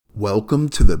Welcome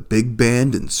to the Big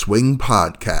Band and Swing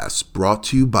Podcast, brought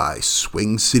to you by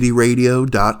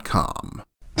SwingCityRadio.com.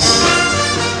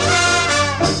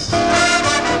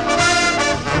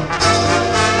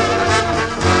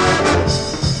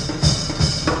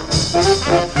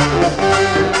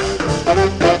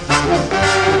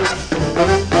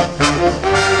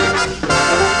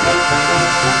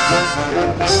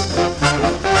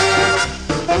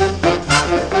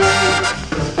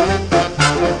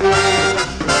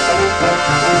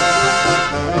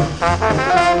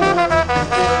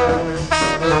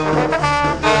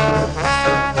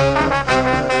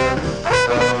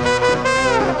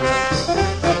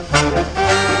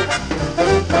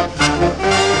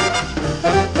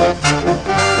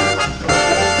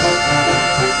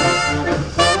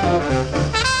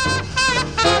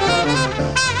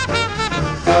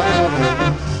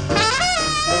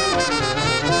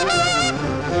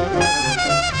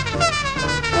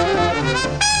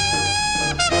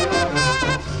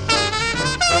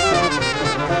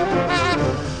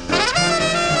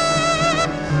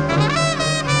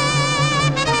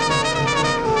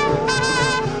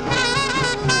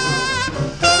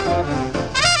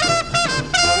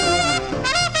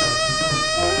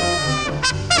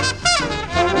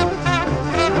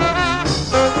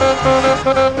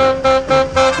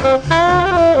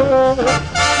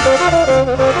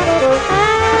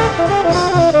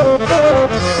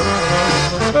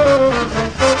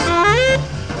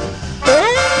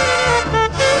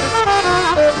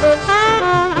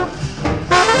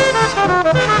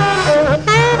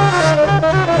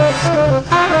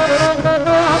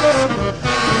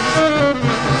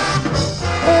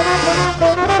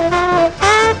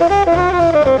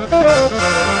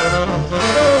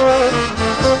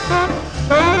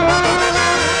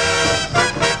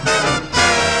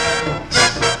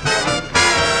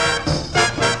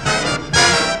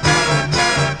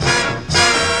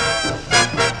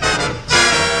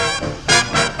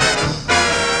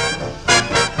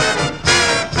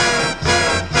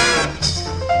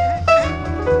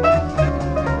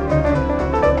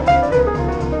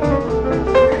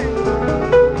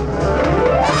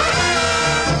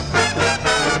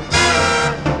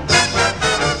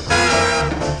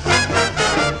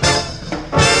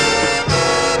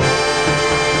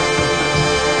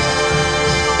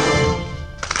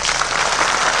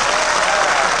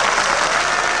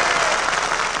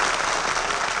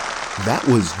 That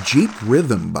was Jeep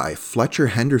Rhythm by Fletcher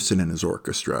Henderson and his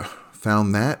orchestra.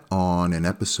 Found that on an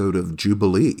episode of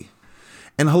Jubilee.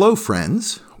 And hello,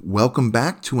 friends. Welcome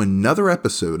back to another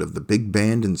episode of the Big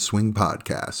Band and Swing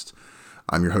Podcast.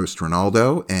 I'm your host,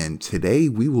 Ronaldo, and today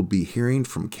we will be hearing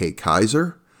from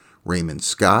Kyser, Raymond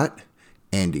Scott,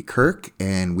 Andy Kirk,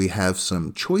 and we have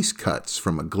some choice cuts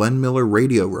from a Glenn Miller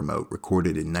radio remote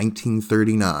recorded in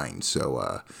 1939,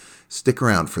 so stick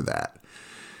around for that.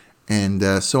 And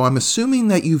so I'm assuming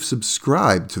that you've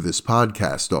subscribed to this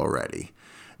podcast already.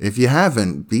 If you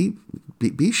haven't, be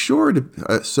sure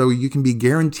to, so you can be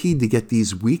guaranteed to get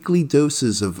these weekly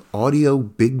doses of audio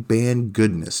big band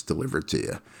goodness delivered to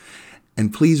you.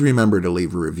 And please remember to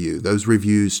leave a review. Those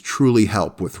reviews truly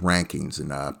help with rankings in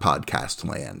podcast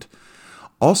land.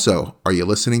 Also, are you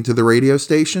listening to the radio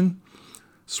station?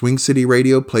 Swing City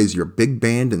Radio plays your big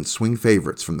band and swing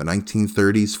favorites from the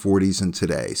 1930s, 40s, and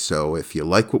today. So if you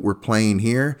like what we're playing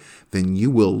here, then you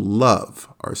will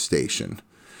love our station.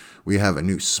 We have a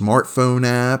new smartphone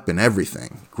app and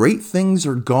everything. Great things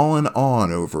are going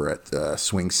on over at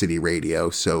Swing City Radio,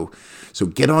 so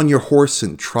get on your horse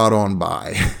and trot on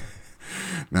by.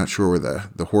 Not sure where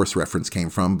the horse reference came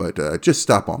from, but just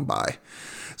stop on by.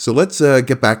 So let's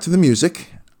get back to the music.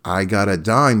 I got a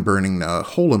dime burning a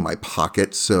hole in my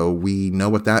pocket, so we know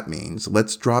what that means.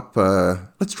 Let's drop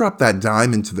that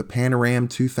dime into the Panoram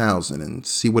 2000 and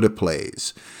see what it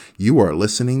plays. You are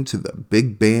listening to the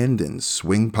Big Band and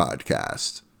Swing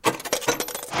Podcast.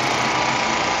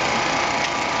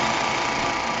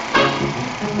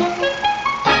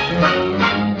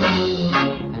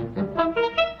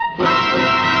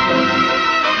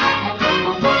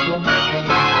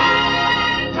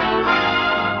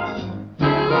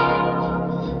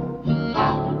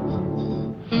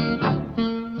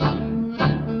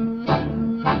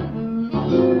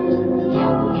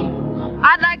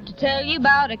 Tell you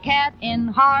about a cat in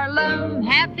Harlem,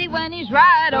 happy when he's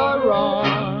right or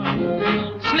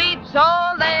wrong. Sleeps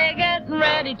all day getting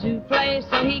ready to play,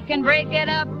 so he can break it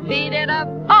up, beat it up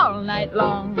all night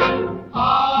long.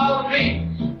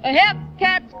 A hip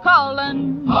cat's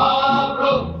calling,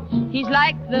 he's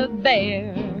like the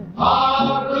bear.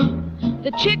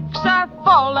 The chicks are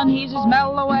falling, he's as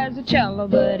mellow as a cello,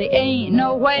 but he ain't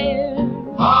nowhere.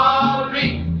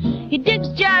 He digs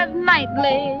jive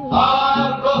nightly.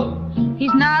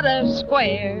 He's not a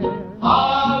square.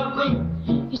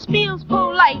 He speaks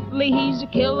politely. He's a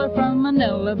killer from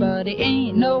Manila, but he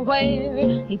ain't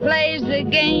nowhere. He plays the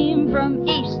game from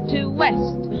east to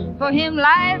west. For him,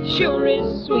 life sure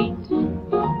is sweet.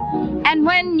 And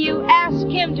when you ask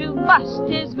him to bust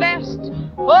his vest,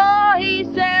 all he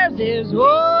says is,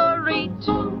 "Worried."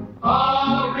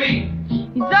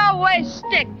 He's always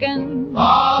sticking.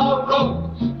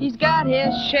 He's got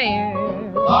his share.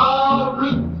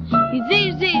 He's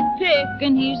easy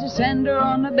picking. He's a sender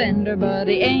on a bender, but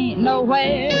he ain't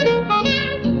nowhere.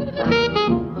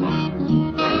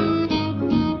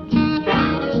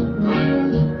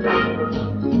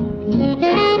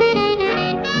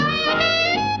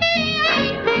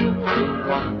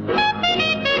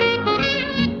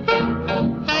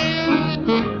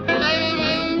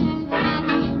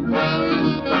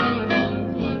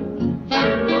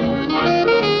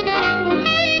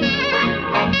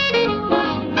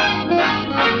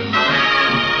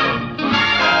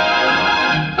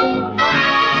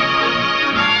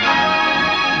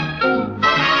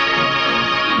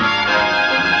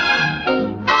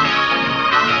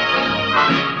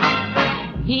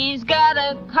 He's got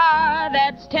a car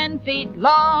that's 10 feet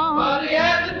long, but he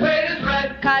hasn't paid his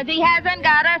rent, 'cause he hasn't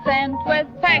got a cent, with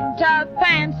peg-top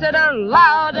pants that are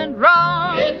loud and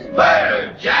wrong. it's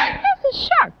murder, Jack. As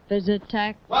sharp as a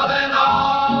tack. Well then,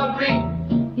 all agree,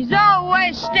 He's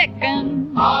always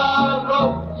sticking. all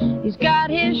rope. He's got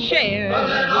his share. Well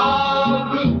then, all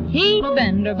blue. He's a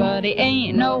bender, but he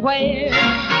ain't nowhere.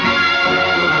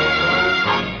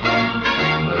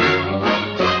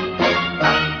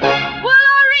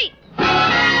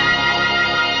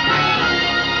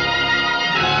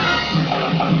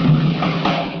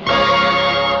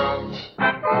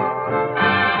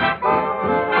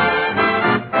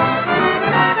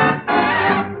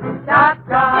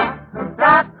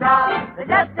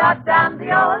 Down the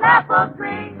old apple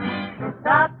tree.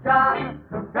 Drop, drop,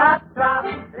 drop, drop.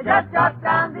 They just dropped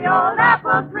down the old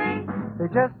apple tree. They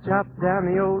just chopped down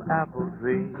the old apple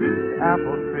tree, the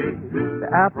apple tree, the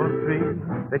apple tree.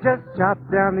 They just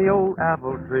chopped down the old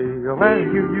apple tree where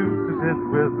you used to sit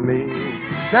with me.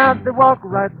 Now they walk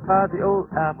right by the old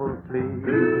apple tree,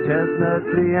 the chestnut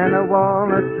tree and a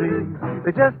walnut tree.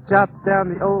 They just chopped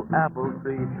down the old apple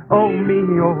tree. Oh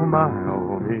me, oh my,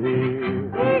 oh me.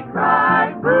 He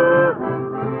cried boo,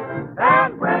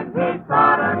 and when he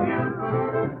thought of you,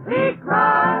 he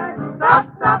cried stop,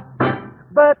 stop.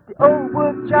 But the old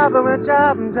wood chopper went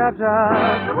chop and chop,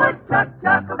 chop. The woodchuck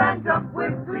chuckled and jumped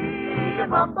with glee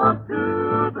and mumbled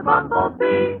to the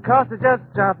bumblebee. 'Cause they just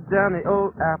chopped down the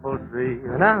old apple tree.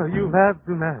 Now you'll have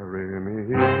to marry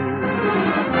me.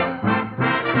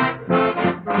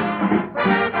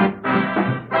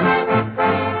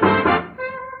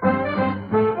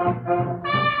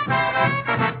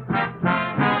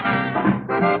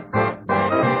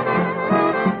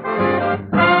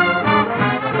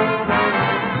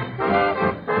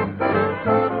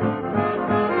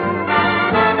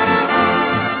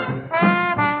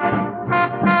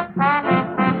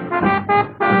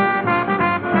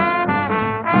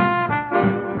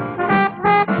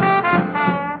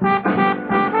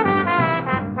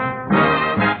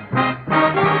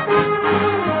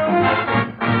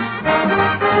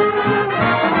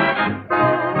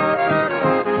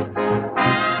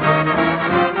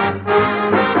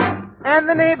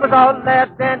 The neighbors all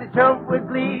laughed and they jumped with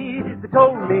glee. They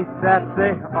told me that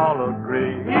they all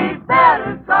agree. He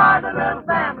better start a little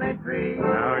family tree.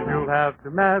 Now you'll have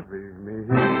to marry me.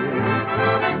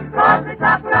 'Cause they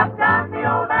chopped down the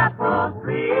old apple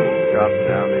tree. Chop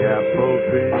down the apple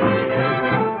tree.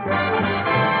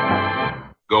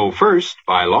 Go First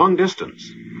by Long Distance.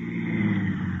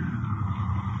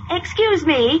 Excuse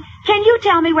me, can you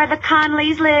tell me where the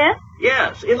Conleys live?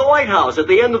 Yes, in the White House at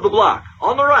the end of the block,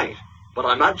 on the right. But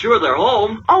I'm not sure they're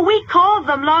home. Oh, we called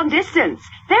them long distance.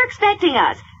 They're expecting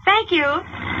us. Thank you.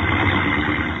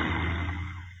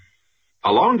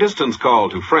 A long-distance call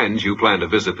to friends you plan to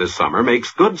visit this summer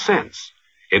makes good sense.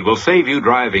 It will save you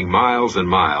driving miles and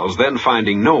miles, then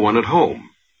finding no one at home.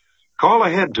 Call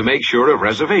ahead to make sure of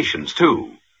reservations,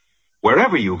 too.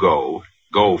 Wherever you go,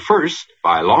 Go First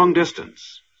by Long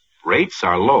Distance. Rates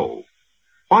are low.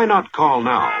 Why not call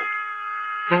now?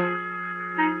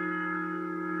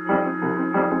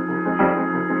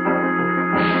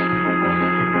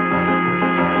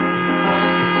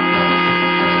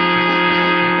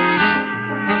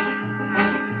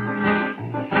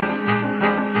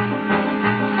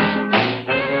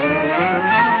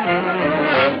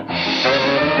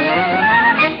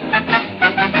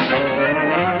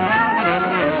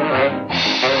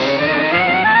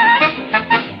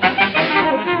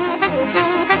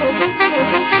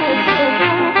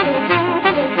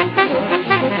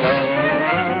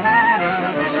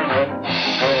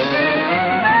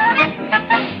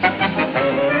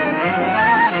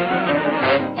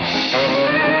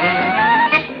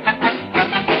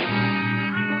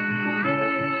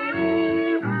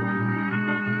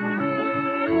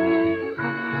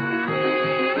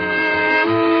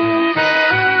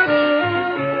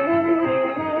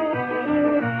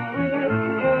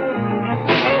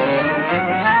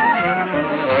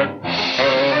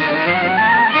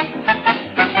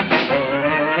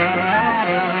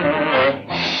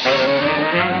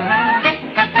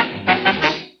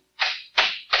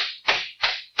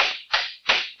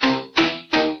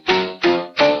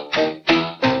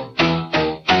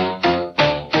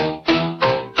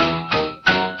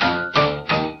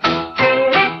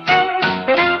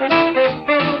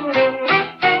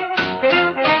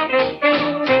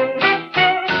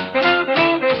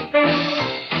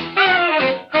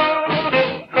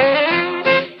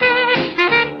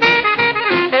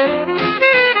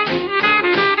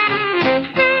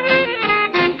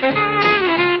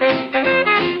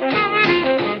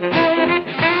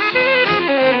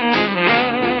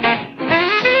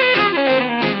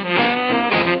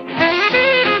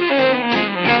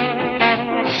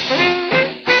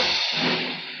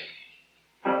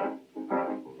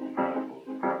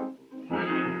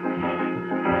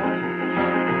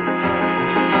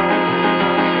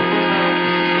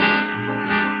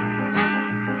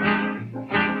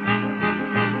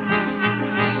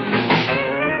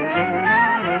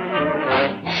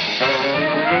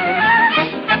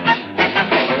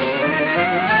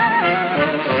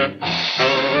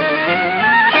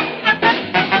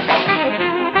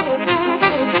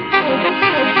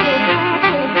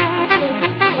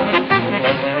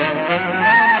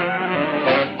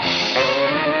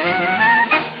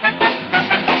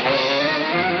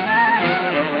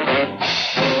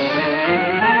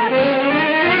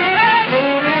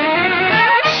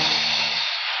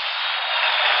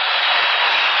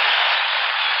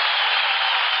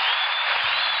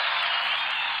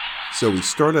 So we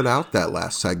started out that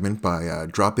last segment by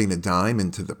dropping a dime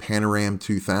into the Panoram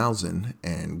 2000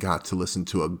 and got to listen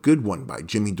to a good one by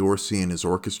Jimmy Dorsey and his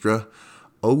orchestra,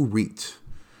 "Oh Reet."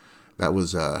 That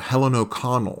was Helen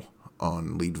O'Connell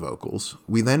on lead vocals.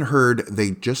 We then heard "They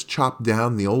Just Chopped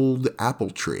Down the Old Apple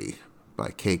Tree" by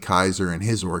Kyser and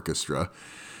his orchestra.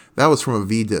 That was from a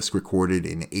V-disc recorded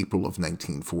in April of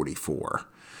 1944.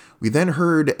 We then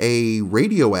heard a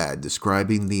radio ad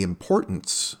describing the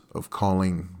importance of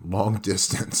calling long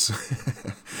distance.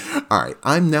 All right,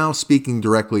 I'm now speaking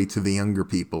directly to the younger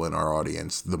people in our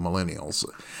audience, the millennials.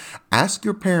 Ask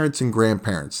your parents and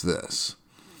grandparents this.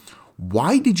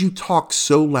 Why did you talk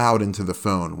so loud into the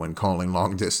phone when calling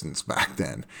long distance back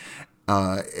then?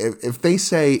 If they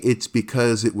say it's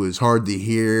because it was hard to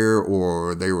hear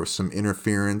or there was some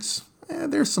interference,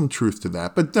 there's some truth to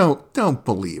that, but don't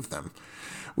believe them.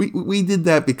 We did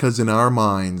that because in our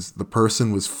minds, the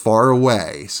person was far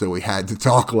away, so we had to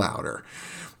talk louder.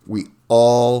 We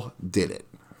all did it.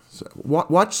 So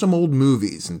watch some old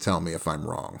movies and tell me if I'm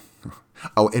wrong.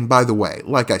 Oh, and by the way,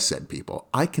 like I said, people,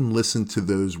 I can listen to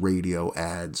those radio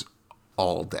ads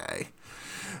all day.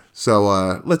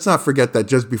 So let's not forget that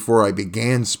just before I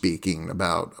began speaking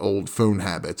about old phone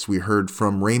habits, we heard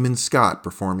from Raymond Scott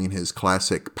performing his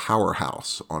classic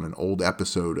Powerhouse on an old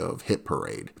episode of Hit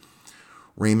Parade.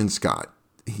 Raymond Scott,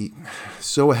 he's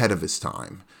so ahead of his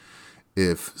time.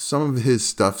 If some of his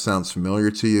stuff sounds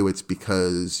familiar to you, it's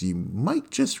because you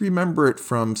might just remember it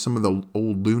from some of the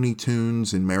old Looney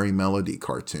Tunes and Merry Melody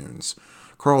cartoons.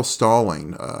 Carl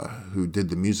Stalling, who did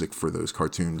the music for those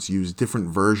cartoons, used different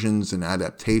versions and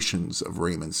adaptations of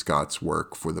Raymond Scott's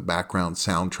work for the background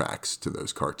soundtracks to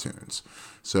those cartoons.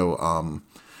 So,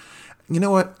 you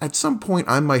know what? At some point,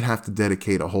 I might have to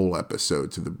dedicate a whole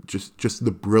episode to just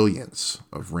the brilliance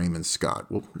of Raymond Scott.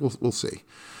 We'll see.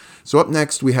 So up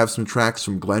next, we have some tracks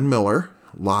from Glenn Miller,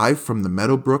 live from the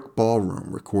Meadowbrook Ballroom,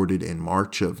 recorded in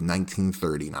March of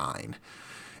 1939.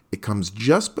 It comes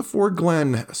just before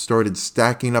Glenn started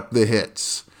stacking up the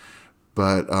hits.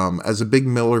 But as a big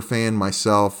Miller fan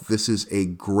myself, this is a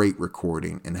great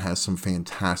recording and has some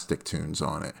fantastic tunes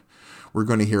on it. We're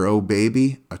going to hear "Oh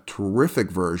Baby," a terrific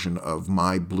version of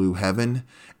 "My Blue Heaven,"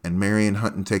 and Marion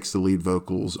Hutton takes the lead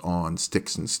vocals on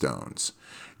 "Sticks and Stones."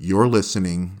 You're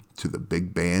listening to the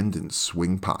Big Band and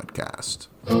Swing Podcast.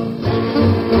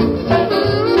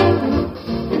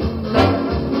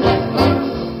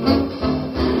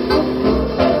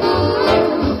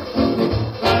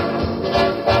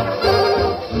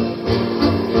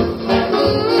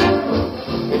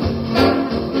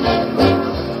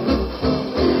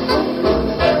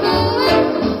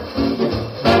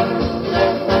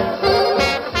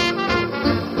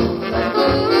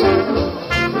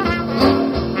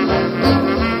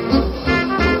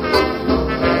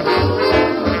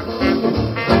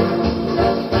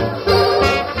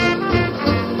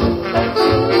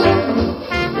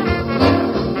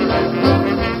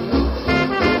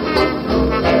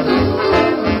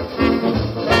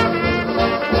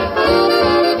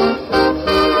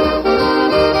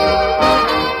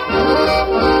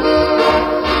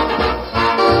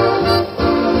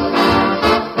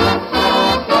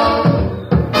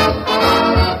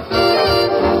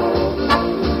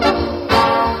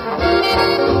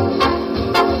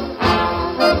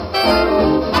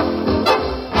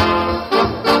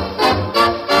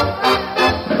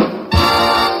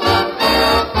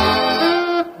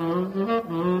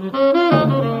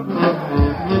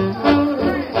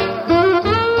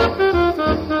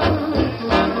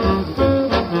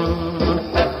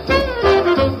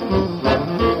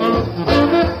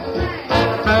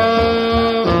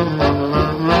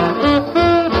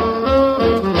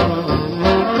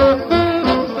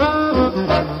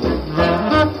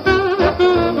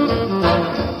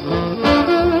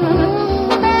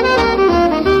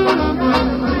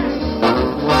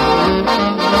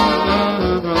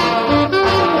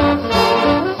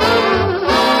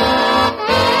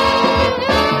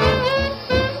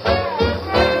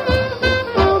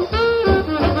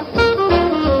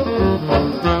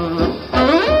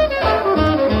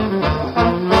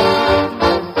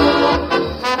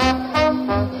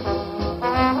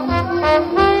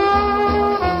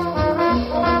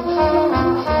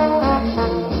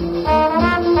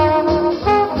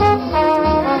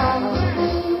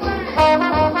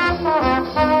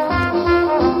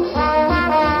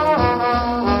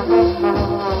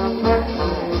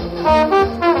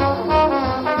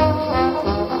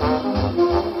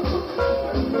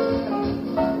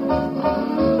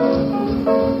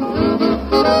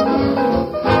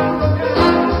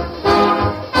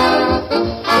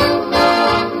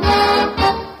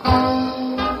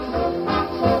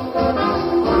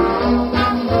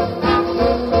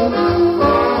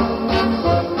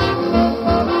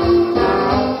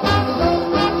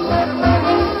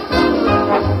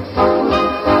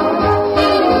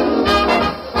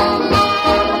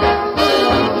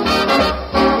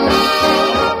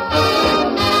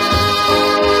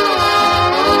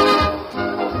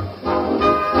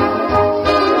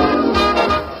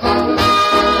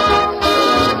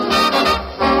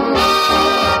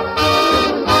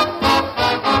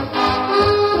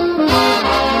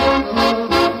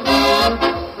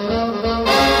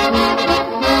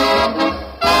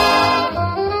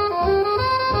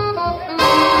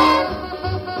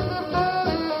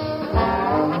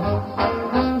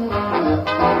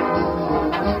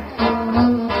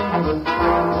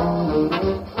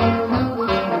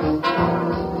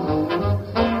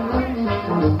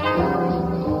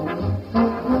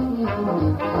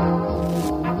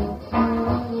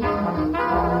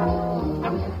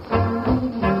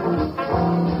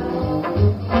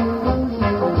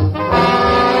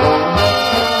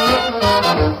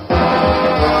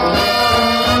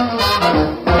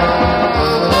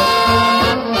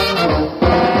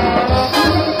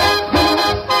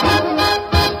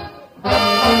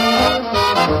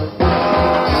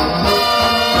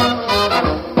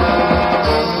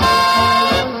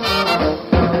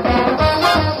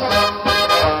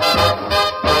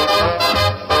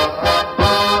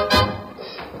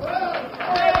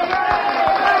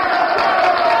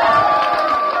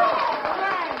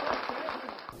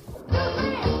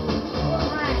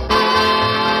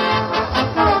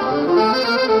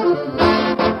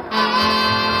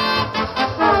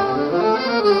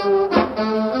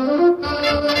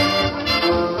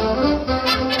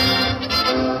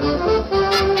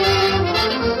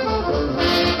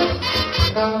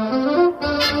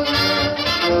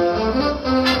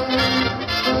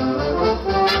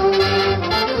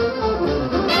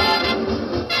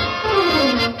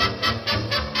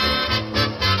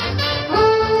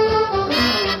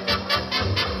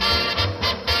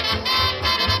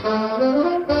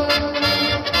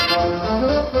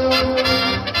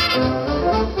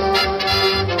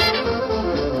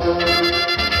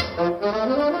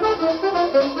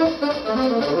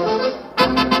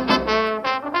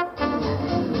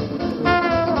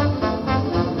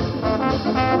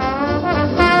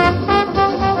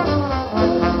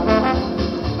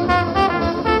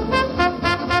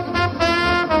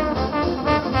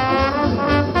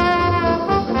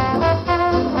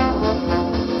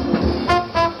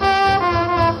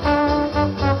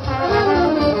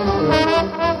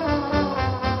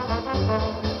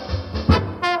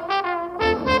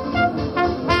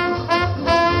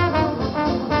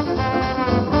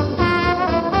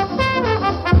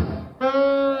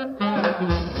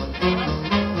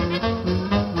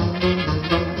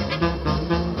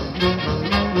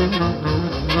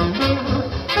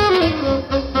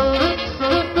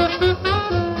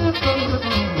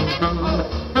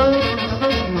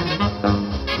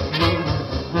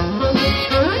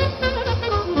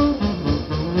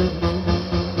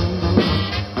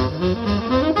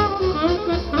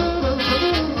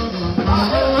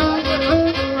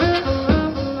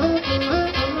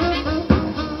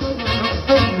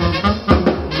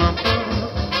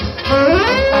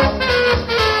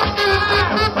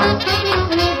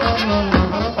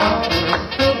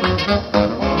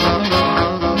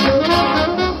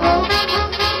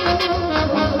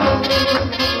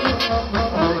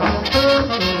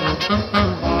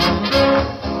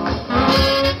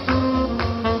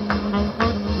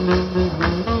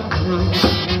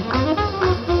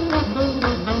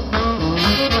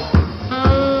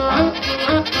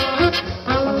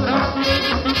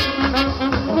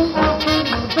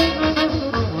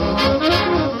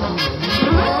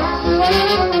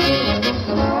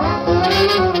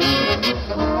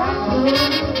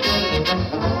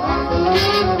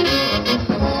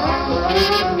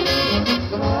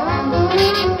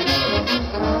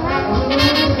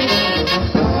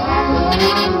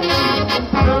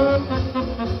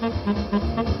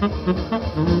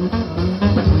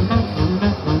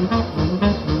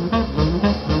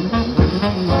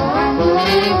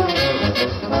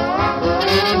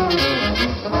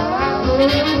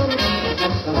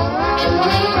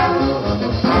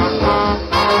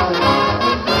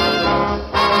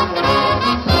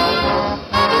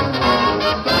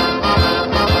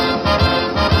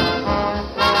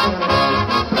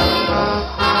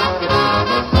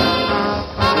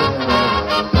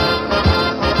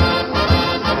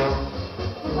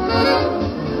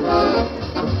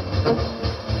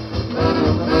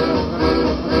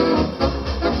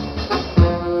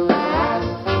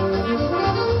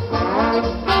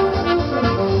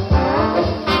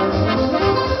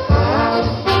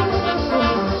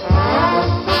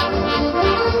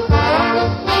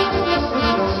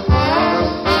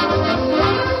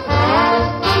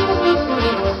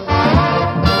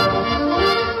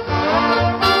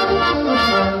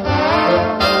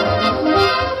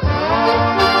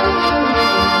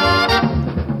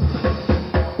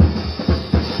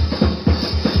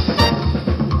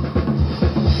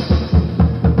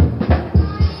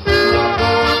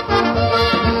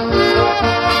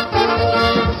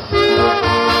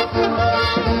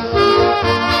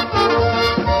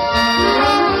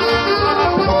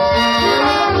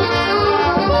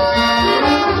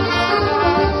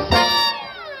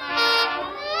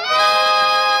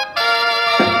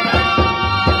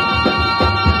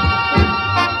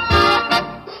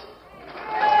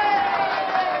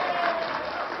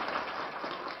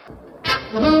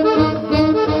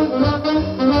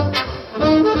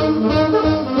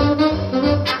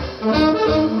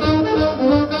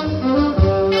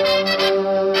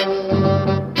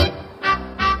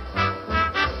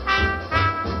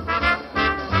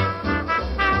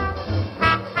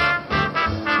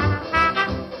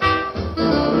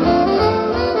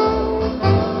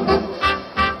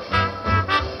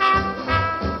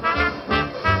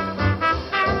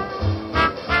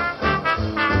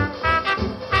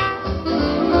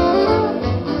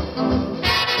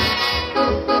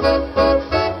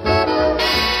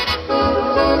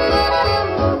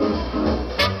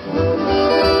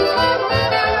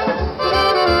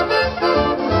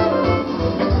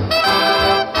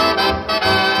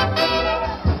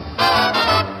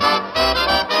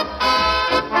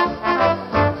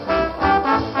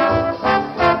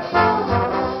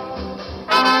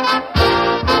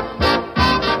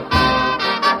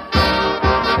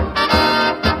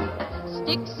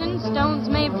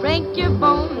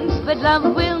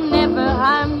 love will never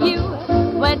harm you.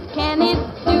 What can it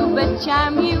do but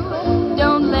charm you?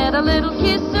 Don't let a little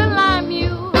kiss alarm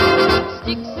you.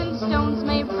 Sticks and stones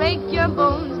may break your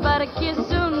bones, but a kiss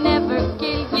will never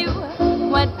kill you.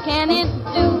 What can it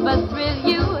do but thrill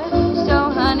you?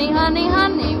 So honey, honey,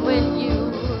 honey, will you?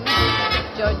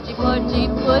 Georgie, Porgy,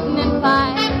 pudding and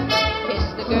pie, kiss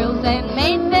the girls and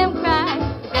made them cry.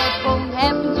 That won't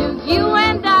happen to you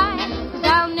and I, 'cause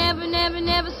I'll never, never,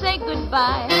 never say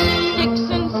goodbye. Sticks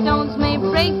and stones may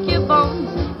break your bones,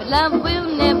 but love will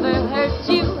never hurt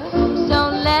you. So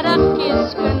let a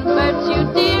kiss convert you,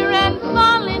 dear, and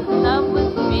fall in love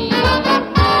with me.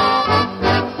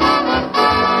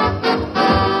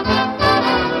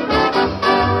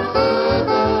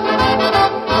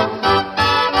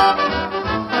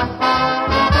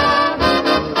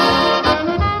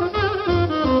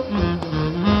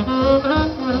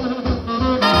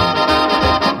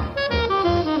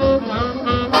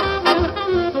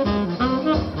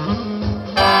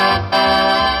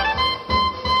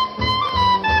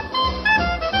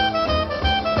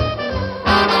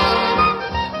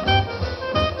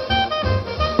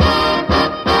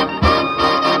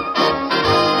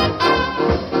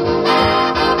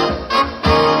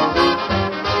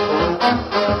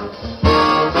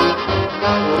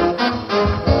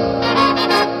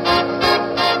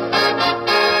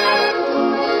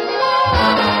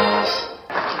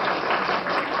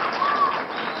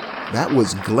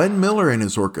 was Glenn Miller and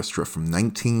his orchestra from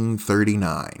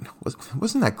 1939.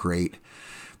 Wasn't that great?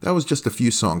 That was just a few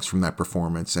songs from that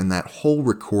performance, and that whole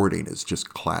recording is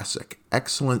just classic.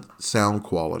 Excellent sound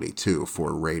quality, too, for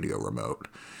a radio remote.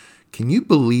 Can you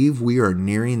believe we are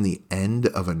nearing the end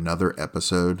of another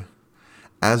episode?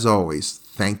 As always,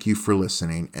 thank you for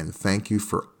listening, and thank you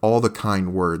for all the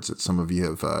kind words that some of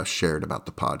you have shared about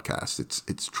the podcast.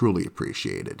 It's truly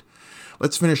appreciated.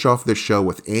 Let's finish off this show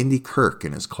with Andy Kirk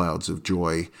and his Clouds of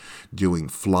Joy doing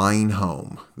Flying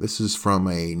Home. This is from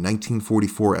a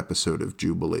 1944 episode of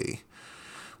Jubilee.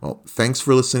 Well, thanks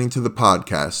for listening to the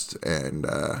podcast, and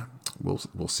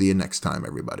we'll see you next time,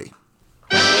 everybody.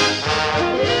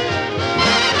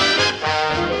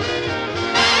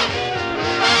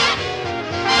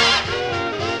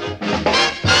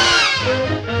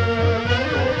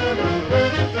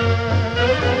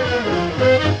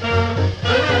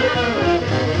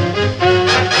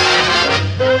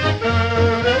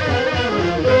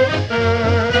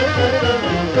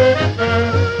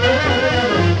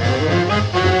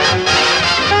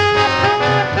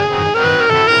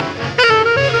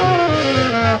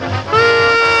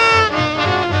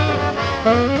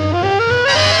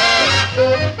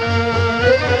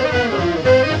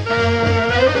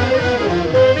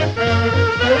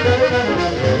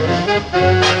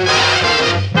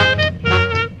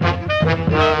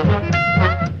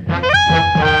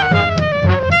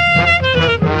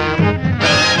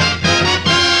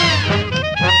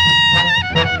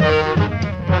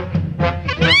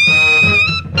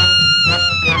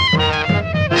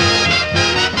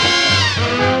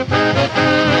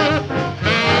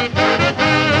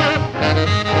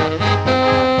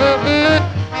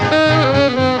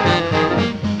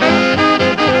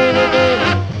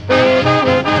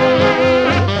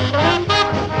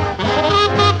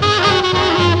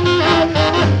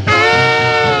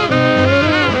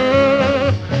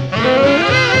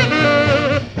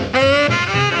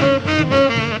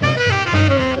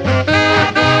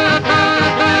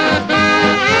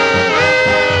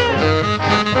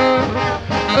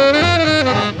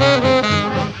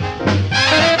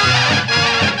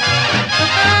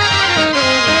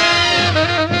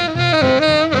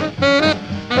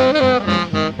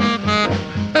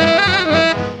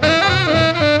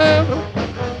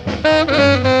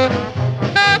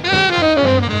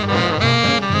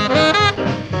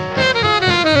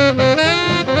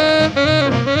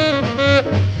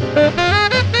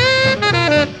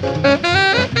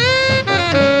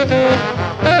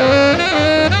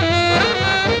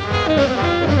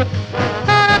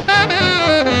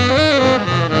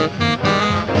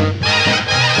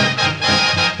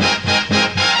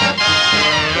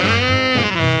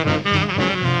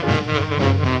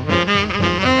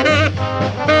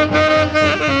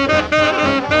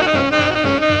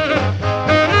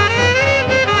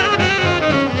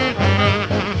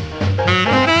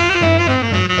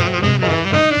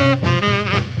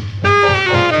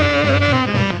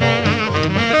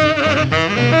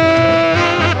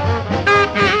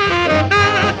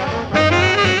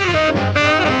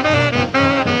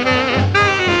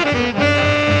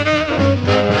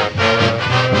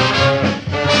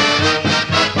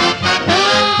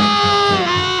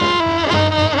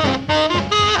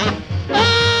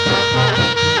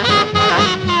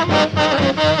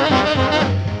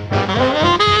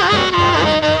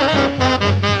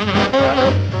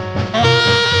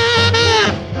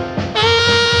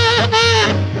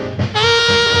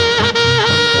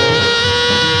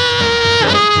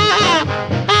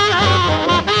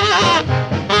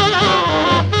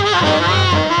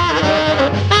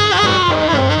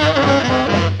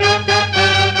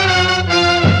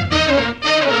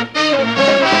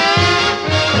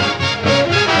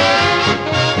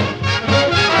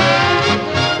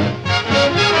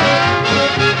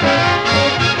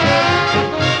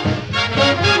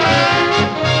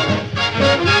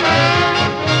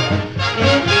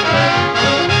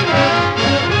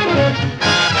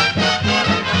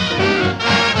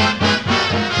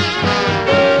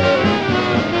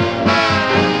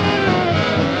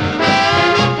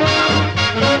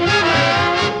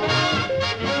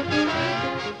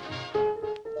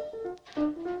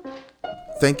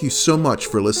 Thank you so much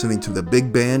for listening to the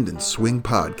Big Band and Swing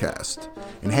Podcast.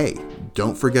 And hey,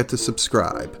 don't forget to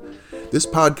subscribe. This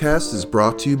podcast is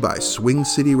brought to you by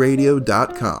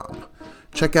SwingCityRadio.com.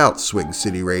 Check out Swing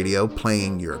City Radio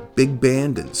playing your big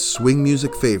band and swing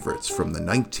music favorites from the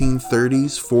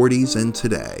 1930s, 40s, and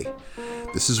today.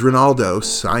 This is Ronaldo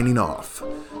signing off.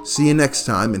 See you next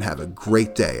time and have a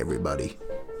great day, everybody.